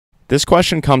This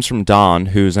question comes from Don,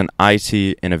 who's an IT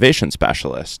innovation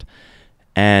specialist.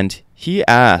 And he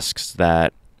asks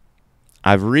that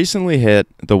I've recently hit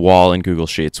the wall in Google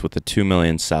Sheets with a 2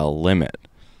 million cell limit.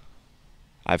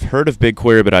 I've heard of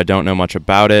BigQuery, but I don't know much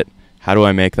about it. How do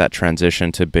I make that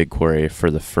transition to BigQuery for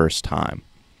the first time?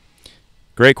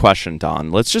 Great question,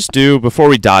 Don. Let's just do, before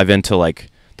we dive into like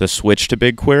the switch to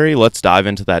BigQuery, let's dive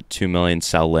into that 2 million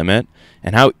cell limit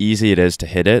and how easy it is to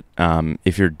hit it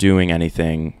if you're doing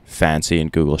anything fancy in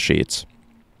Google Sheets.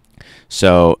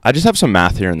 So I just have some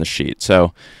math here in the sheet.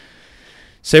 So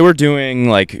say we're doing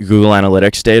like Google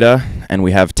Analytics data and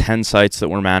we have 10 sites that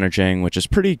we're managing, which is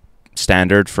pretty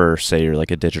standard for, say, you're like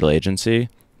a digital agency.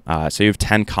 So you have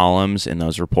 10 columns in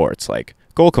those reports, like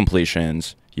goal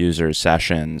completions, users,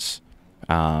 sessions,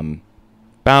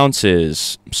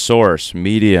 bounces, source,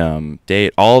 medium,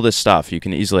 date, all this stuff. You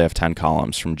can easily have 10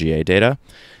 columns from GA data.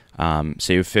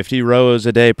 So you have 50 rows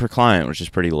a day per client, which is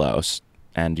pretty low.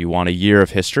 And you want a year of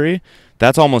history,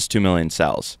 that's almost 2 million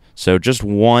cells. So just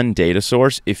one data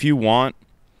source, if you want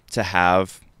to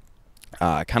have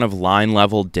kind of line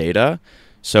level data,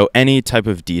 so any type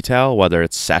of detail, whether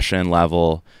it's session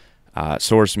level,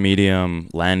 source, medium,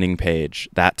 landing page,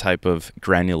 that type of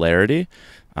granularity.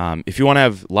 If you want to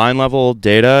have line level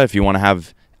data, if you want to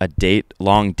have a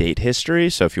long date history,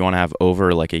 so if you want to have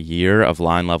over like a year of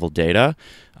line level data,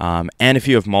 and if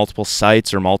you have multiple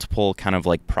sites or multiple kind of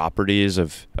like properties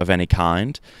of any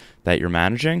kind that you're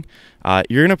managing,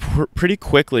 you're going to pretty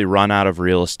quickly run out of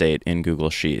real estate in Google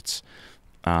Sheets.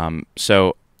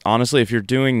 So honestly, if you're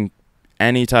doing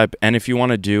any type, and if you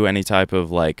want to do any type of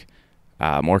like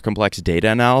more complex data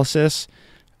analysis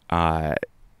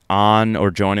on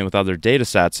or joining with other data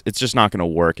sets, it's just not going to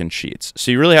work in Sheets.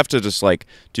 So you really have to just like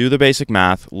do the basic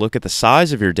math, look at the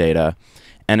size of your data,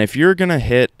 and if you're going to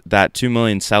hit that 2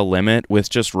 million cell limit with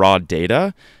just raw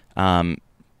data,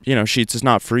 Sheets is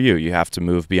not for you. You have to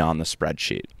move beyond the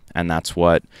spreadsheet. And that's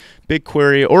what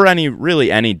BigQuery, or any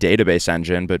database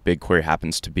engine, but BigQuery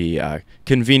happens to be a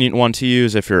convenient one to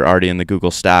use if you're already in the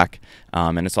Google stack.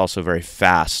 And it's also very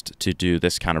fast to do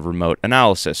this kind of remote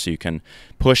analysis. So you can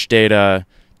push data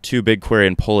to BigQuery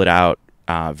and pull it out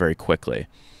very quickly.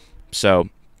 So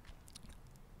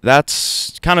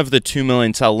that's kind of the 2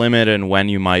 million cell limit and when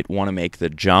you might want to make the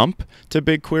jump to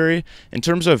BigQuery. In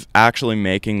terms of actually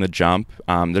making the jump,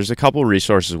 there's a couple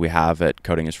resources we have at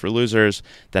Coding is for Losers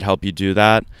that help you do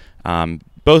that.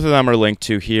 Both of them are linked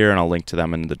to here, and I'll link to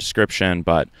them in the description.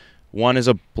 But one is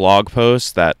a blog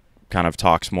post that kind of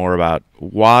talks more about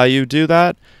why you do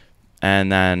that.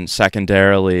 And then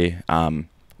secondarily,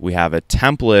 we have a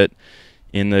template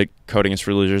in the Coding is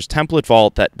for Losers template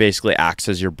vault that basically acts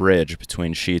as your bridge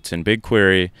between Sheets and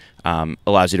BigQuery,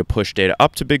 allows you to push data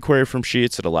up to BigQuery from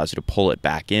Sheets. It allows you to pull it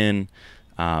back in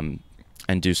and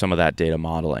do some of that data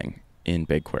modeling in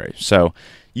BigQuery. So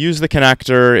use the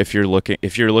connector if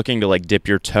you're looking to like dip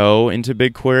your toe into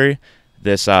BigQuery.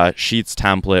 This Sheets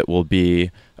template will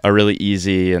be a really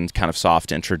easy and kind of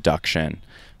soft introduction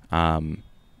to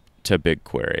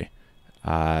BigQuery.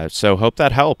 So hope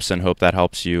that helps, and hope that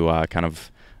helps you kind of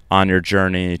on your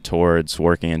journey towards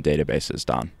working in databases,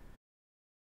 Don.